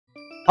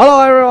Hello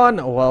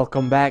everyone,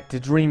 welcome back to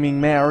Dreaming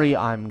Mary.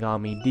 I'm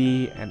Gami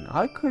D, and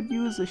I could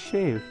use a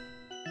shave.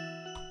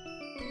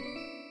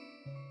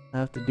 I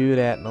have to do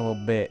that in a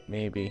little bit,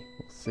 maybe.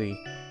 We'll see.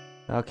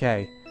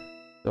 Okay,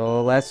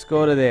 so let's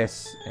go to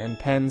this. And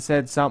Penn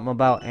said something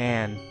about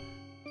Anne.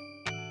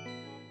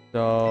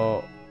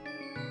 So,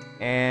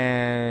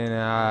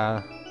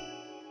 Anne,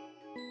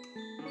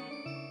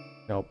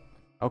 nope.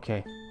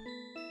 Okay.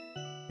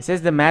 It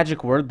says the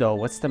magic word though.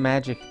 What's the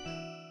magic?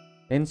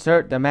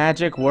 Insert the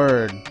magic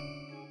word,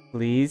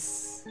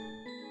 please.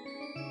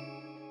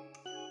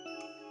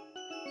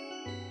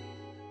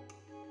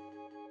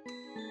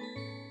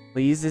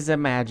 Please is a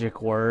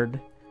magic word.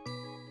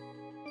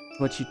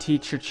 What you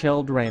teach your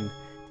children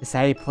to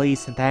say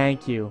please and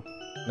thank you.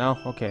 No?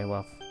 Okay,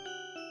 well.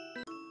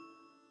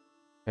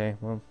 Okay,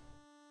 well.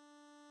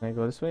 Can I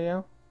go this way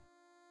now?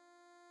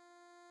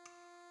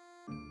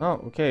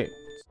 Oh, okay.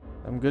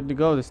 I'm good to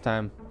go this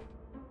time.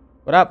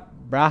 What up,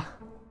 brah?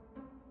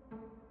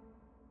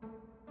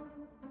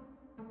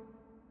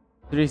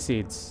 3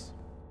 seats.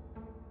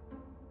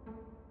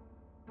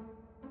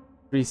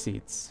 3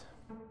 seats.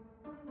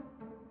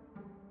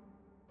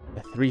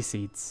 Yeah, 3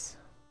 seats.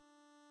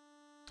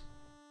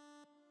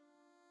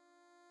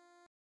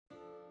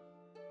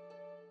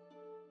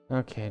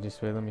 Okay,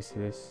 just wait, let me see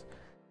this.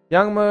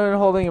 Young mother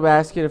holding a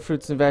basket of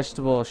fruits and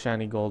vegetables,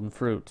 shiny golden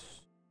fruit.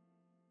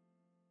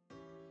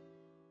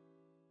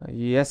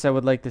 Yes, I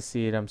would like to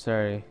see it, I'm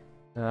sorry.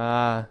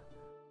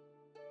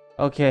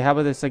 Okay, how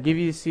about this? I'll give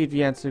you a seat if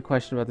you answer the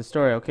question about the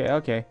story.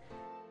 Okay.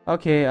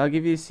 Okay, I'll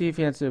give you a seat if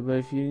you answer, but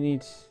if you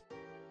need...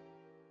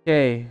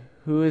 Okay,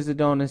 who is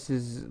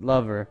Adonis's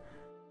lover?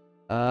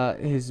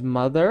 His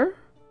mother?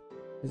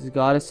 Is the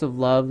goddess of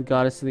love, the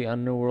goddess of the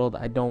underworld?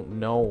 I don't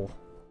know.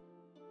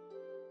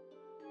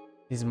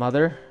 His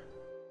mother?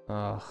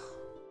 Ugh.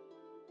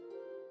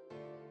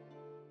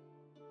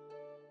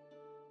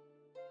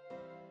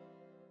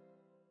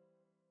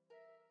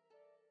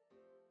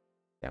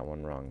 That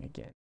one wrong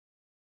again.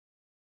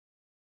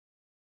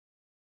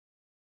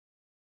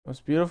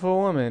 Most beautiful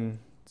woman.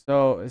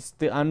 So, it's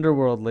the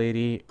underworld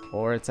lady,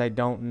 or it's I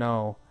don't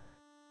know.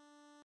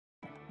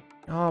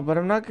 Oh, but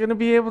I'm not gonna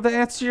be able to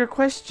answer your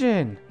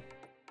question.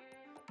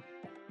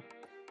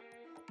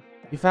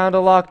 You found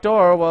a locked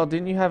door. Well,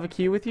 didn't you have a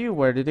key with you?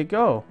 Where did it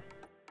go?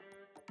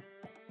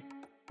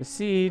 The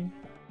seed.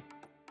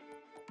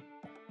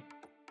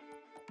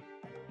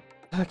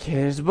 Okay,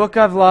 there's a book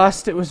I've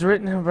lost. It was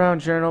written in a brown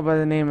journal by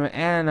the name of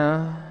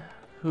Anna.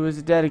 Who is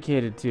it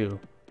dedicated to?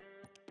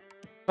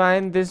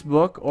 Find this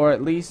book, or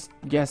at least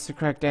guess the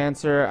correct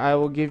answer. I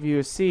will give you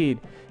a seed.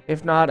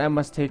 If not, I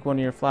must take one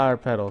of your flower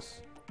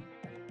petals.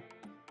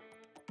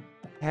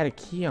 I had a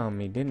key on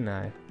me, didn't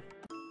I?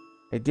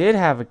 I did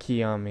have a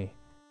key on me.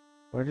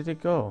 Where did it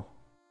go?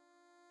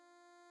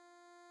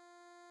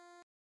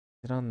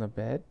 Is it on the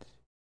bed?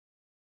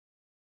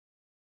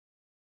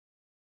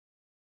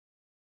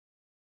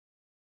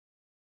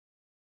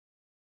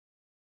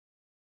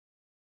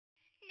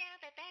 Now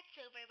that that's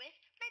over with,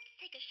 let's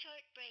take a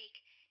short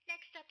break.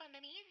 Next up on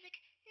the music,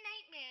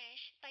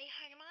 Nightmarish by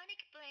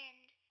Harmonic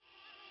Blend.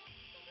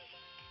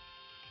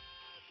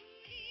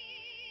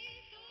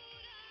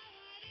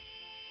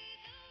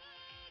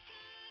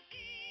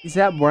 Is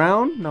that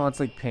brown? No, it's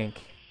like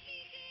pink.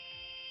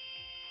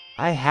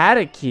 I had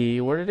a key.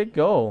 Where did it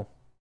go?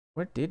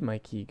 Where did my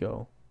key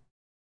go?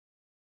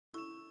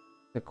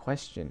 The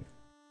question.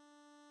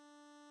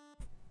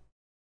 If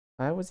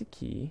I was a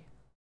key,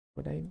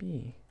 what would I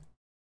be?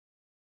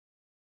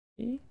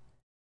 Key?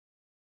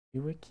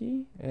 You a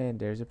key?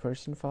 And there's a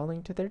person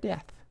falling to their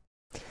death.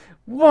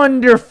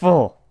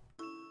 Wonderful!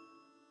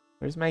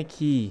 Where's my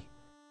key?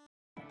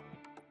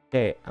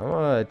 Okay, I'm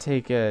gonna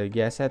take a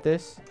guess at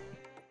this.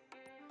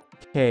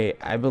 Okay,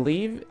 I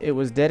believe it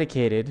was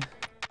dedicated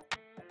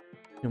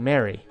to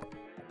Mary,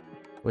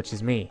 which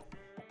is me.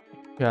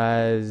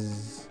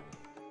 Because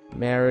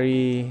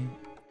Mary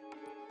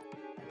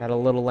had a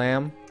little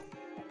lamb.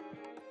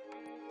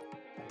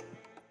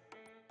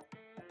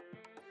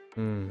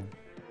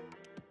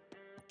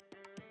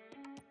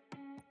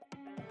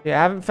 Yeah,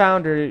 I haven't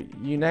found her.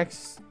 The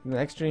next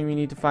stream you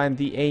need to find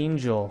the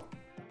angel.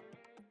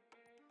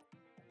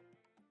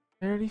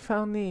 I already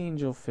found the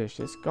angel fish.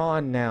 It's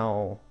gone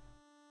now.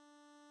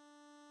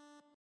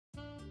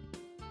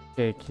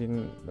 Okay,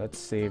 let's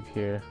save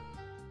here.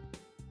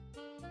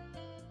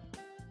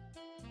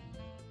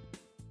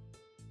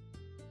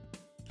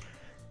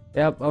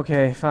 Yep,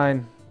 okay,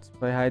 fine. Let's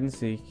play hide and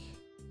seek.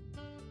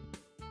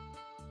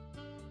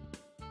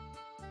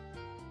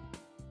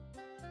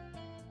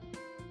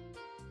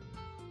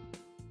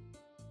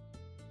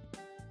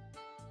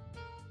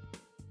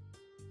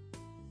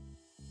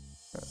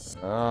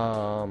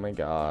 Oh my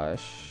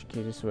gosh.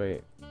 Okay, just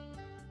wait.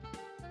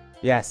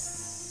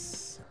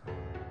 Yes.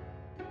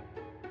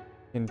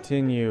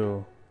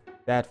 Continue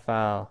that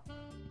file.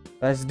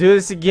 Let's do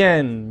this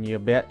again, you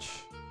bitch.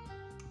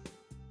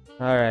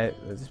 Alright,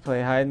 let's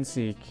play hide and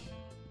seek.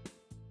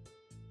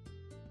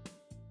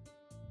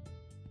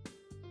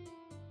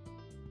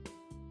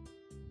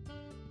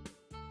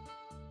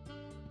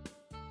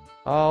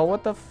 Oh,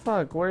 what the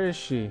fuck? Where is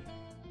she?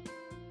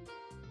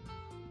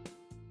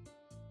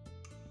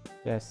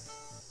 Yes.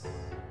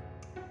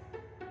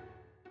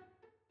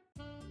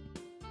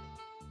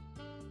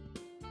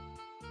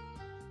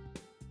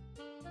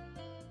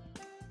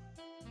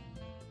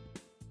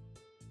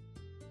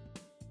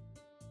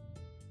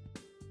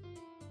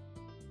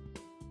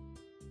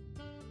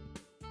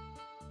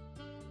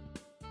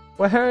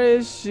 Where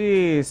is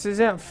she? This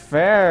isn't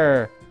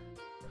fair.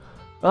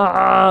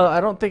 Ah, I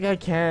don't think I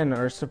can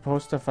or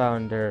supposed to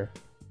find her.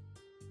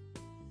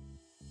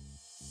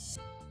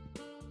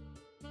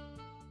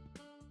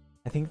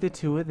 I think the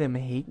two of them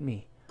hate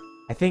me.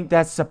 I think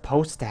that's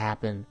supposed to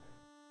happen.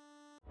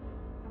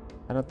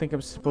 I don't think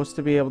I'm supposed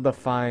to be able to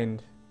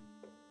find.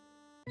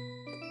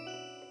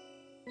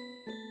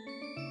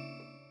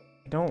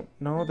 I don't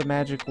know the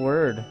magic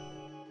word.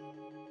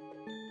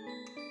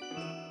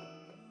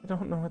 I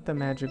don't know what the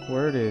magic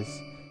word is.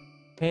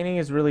 Painting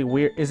is really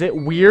weird. Is it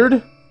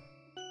weird?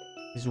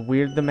 Is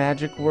weird the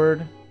magic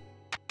word?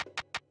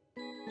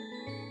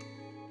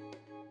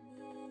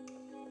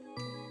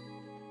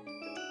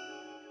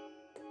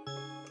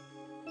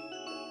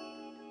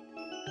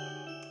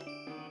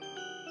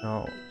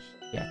 Oh,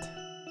 shit.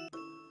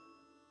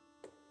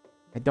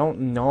 I don't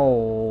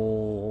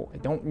know. I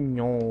don't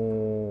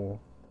know.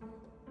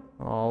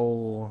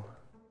 Oh.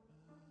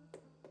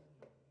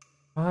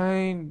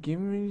 Fine, give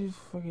me this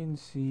fucking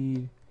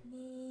seed.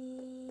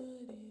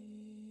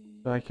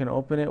 So I can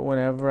open it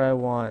whenever I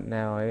want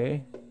now, eh?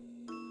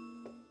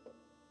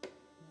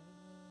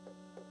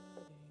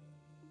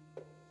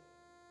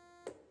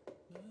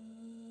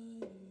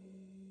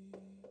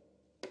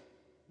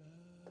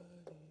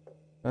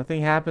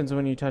 Nothing happens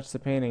when you touch the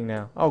painting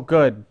now. Oh,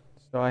 good.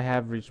 So I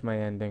have reached my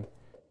ending.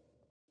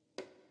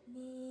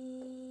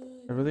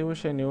 I really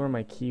wish I knew where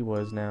my key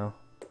was now.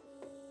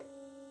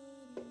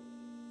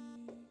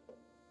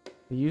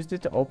 I used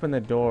it to open the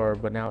door,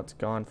 but now it's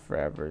gone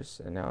forever,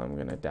 so now I'm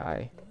gonna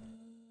die.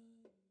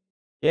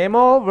 Game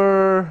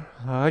over!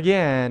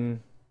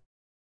 Again.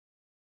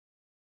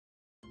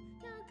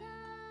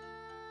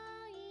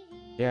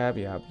 Yep.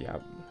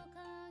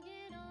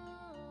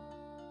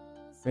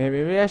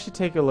 Maybe I should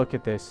take a look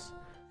at this.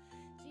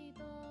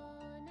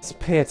 Let's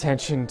pay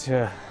attention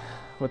to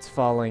what's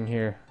falling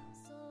here.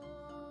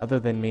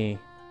 Other than me.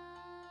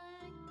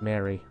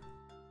 Mary.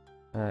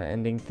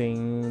 Ending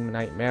theme,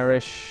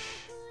 nightmarish.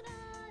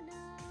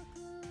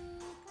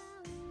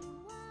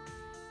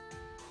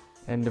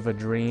 End of a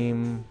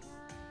dream.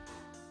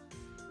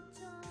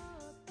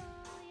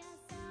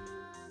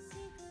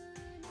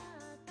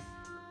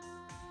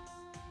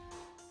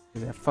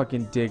 Is that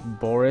fucking dick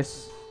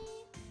Boris?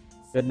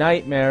 Good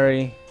night,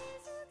 Mary.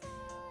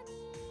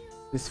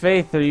 This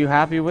Faith, are you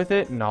happy with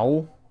it?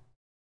 No.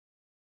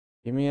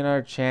 Give me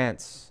another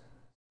chance.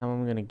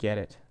 I'm gonna get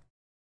it.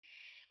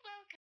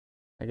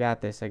 I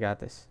got this.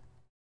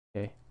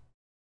 Okay.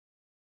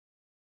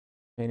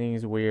 Painting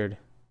is weird.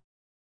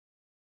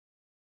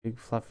 Big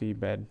fluffy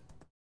bed.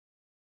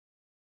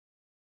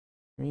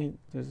 I mean,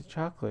 there's a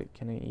chocolate.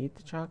 Can I eat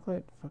the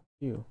chocolate? Fuck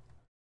you.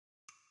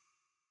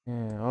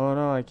 Yeah. Oh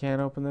no, I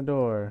can't open the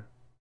door.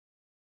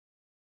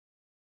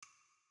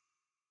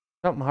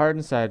 Something hard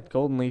inside.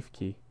 Golden leaf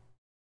key.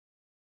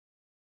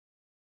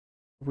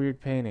 Weird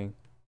painting.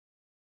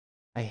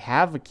 I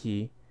have a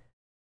key.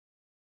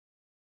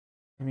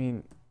 I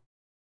mean,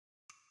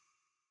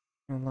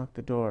 unlock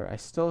the door. I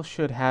still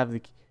should have the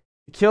key.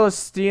 The kill is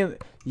stealing.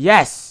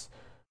 Yes!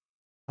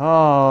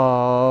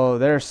 Oh,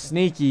 they're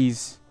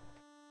sneakies.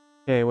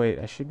 Okay, wait.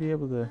 I should be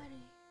able to.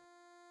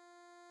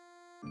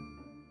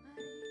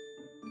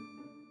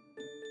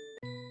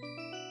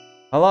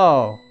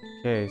 Hello.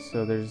 Okay,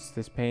 so there's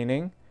this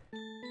painting.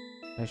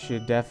 I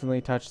should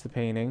definitely touch the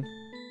painting.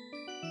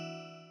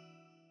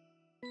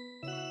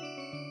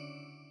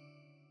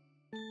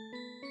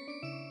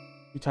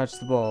 You touched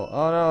the bowl.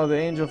 Oh no, the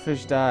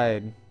angelfish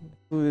died. It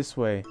flew this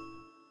way.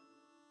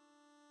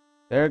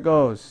 There it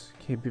goes.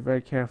 Okay, be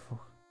very careful.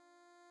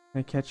 Can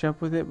I catch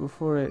up with it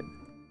before it...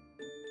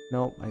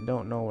 Nope, I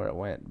don't know where it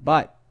went.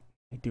 But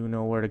I do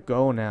know where to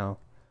go now.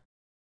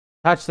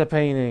 Touch the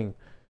painting.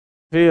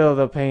 Feel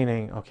the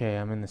painting. Okay,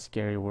 I'm in the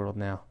scary world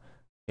now.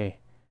 Okay.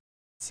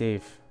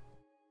 Save.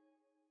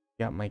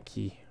 Got my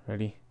key.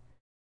 Ready?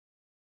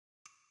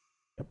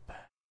 Yep.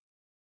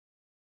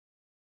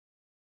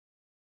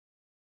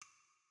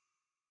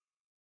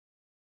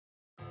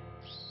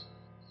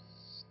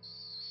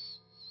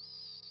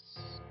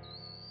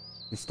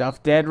 The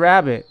stuffed dead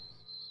rabbit.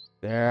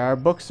 There are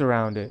books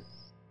around it.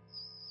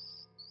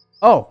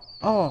 Oh.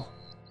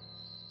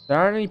 There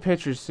aren't any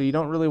pictures, so you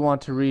don't really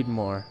want to read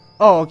more.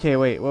 Oh, okay,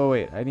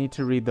 wait. I need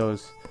to read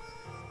those.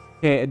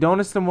 Okay,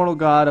 Adonis, the mortal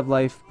god of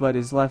life, but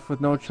is left with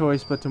no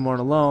choice but to mourn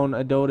alone.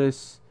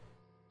 Adonis...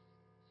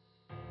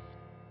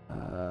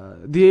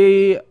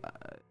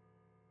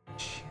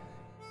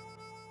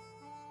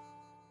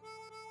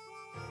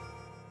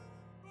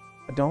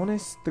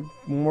 Adonis, the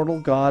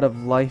mortal god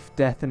of life,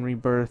 death, and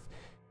rebirth,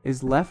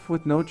 is left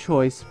with no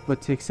choice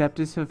but to accept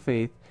his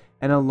faith,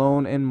 and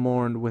alone and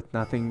mourned with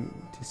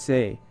nothing to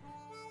say.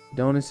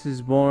 Adonis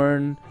is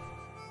born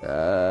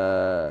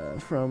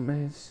from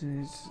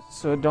his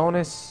so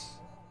Adonis.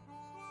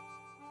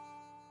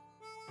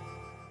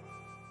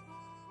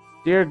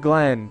 Dear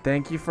Glenn,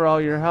 thank you for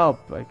all your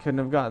help. I couldn't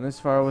have gotten this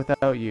far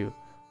without you.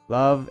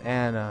 Love,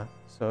 Anna.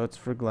 So it's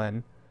for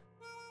Glenn.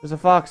 There's a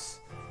fox.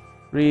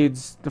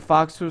 Reads, the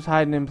fox was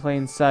hiding in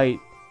plain sight.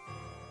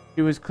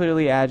 She was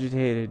clearly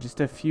agitated.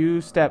 Just a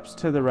few steps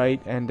to the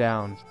right and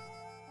down.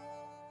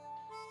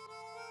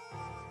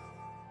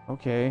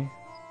 Okay.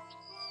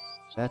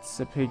 That's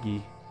a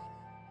piggy.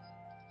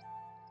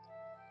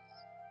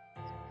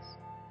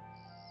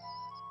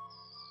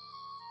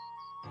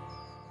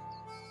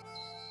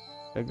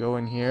 I go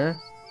in here.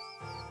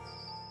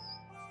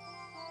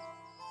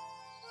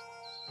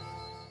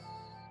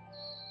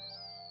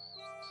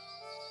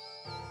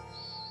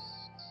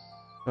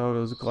 So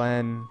goes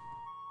Glenn.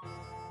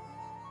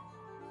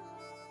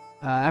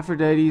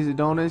 Aphrodite's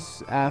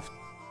Adonis,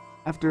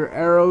 after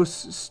Eros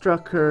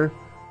struck her,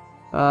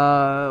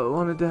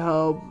 wanted to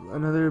help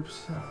another.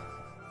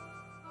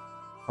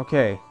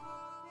 Okay.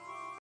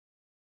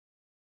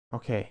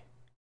 Okay.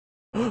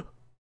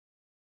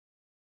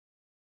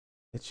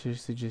 It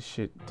seriously just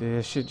shit. Did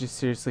this shit just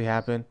seriously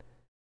happen?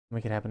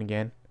 Make it happen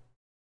again.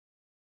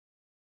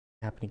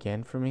 Happen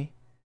again for me?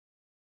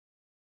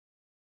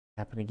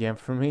 Happen again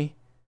for me?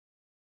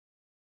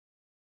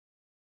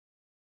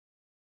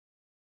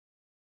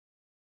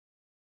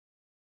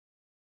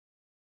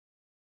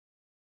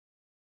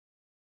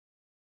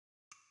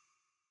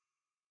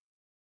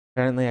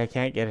 Apparently I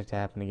can't get it to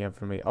happen again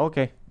for me.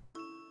 Okay.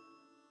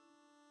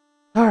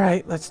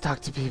 Alright, let's talk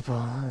to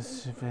people.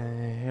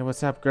 Hey,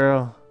 what's up,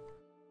 girl?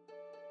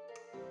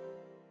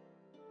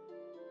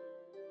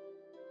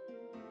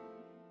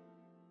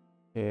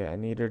 Okay, I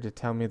need her to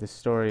tell me the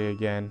story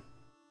again.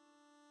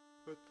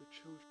 But the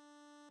children.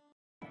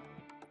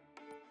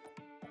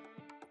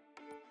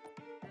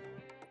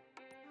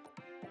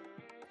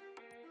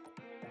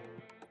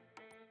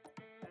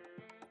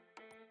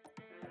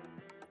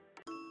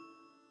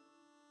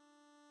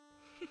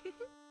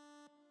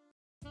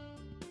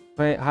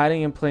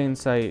 Hiding in plain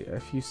sight, a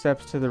few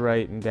steps to the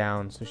right and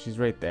down, so she's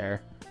right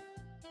there.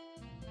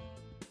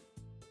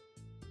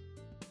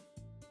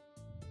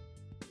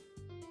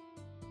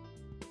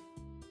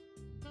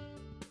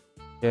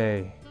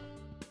 Okay.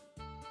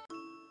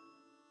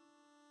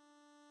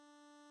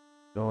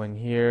 Go in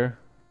here.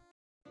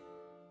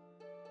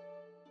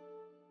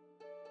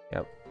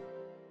 Yep.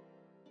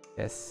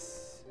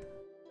 Yes.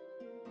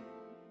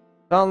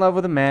 Fell in love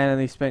with a man and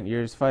they spent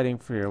years fighting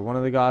for her. One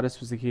of the goddess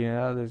was the key and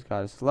the other's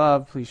goddess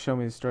love. Please show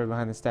me the story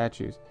behind the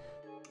statues.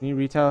 Can you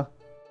retell?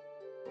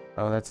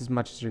 Oh, that's as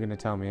much as you're gonna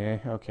tell me, eh?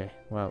 Okay,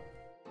 well.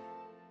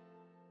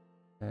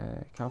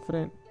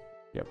 Confident?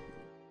 Yep.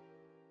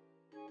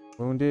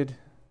 Wounded?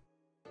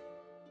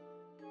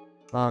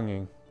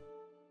 Longing.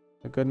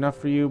 Is that good enough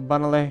for you,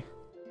 Bunale?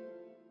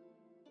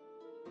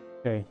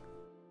 Okay.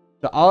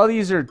 So all of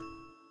these are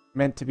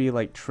meant to be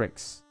like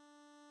tricks.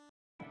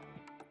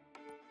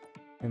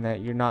 And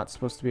that you're not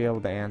supposed to be able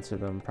to answer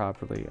them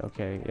properly.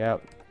 Okay,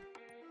 yep.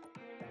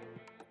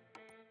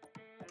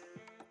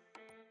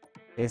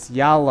 It's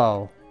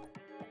yellow.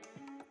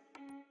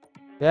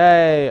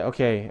 Yay!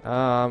 Okay,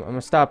 I'm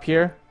gonna stop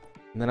here.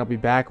 And then I'll be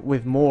back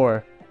with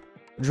more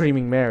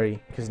Dreaming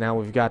Mary. Because now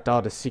we've got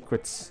all the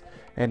secrets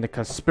and the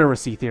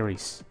conspiracy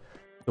theories.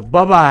 So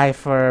bye-bye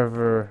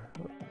forever.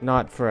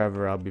 Not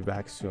forever, I'll be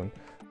back soon.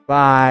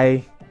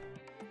 Bye!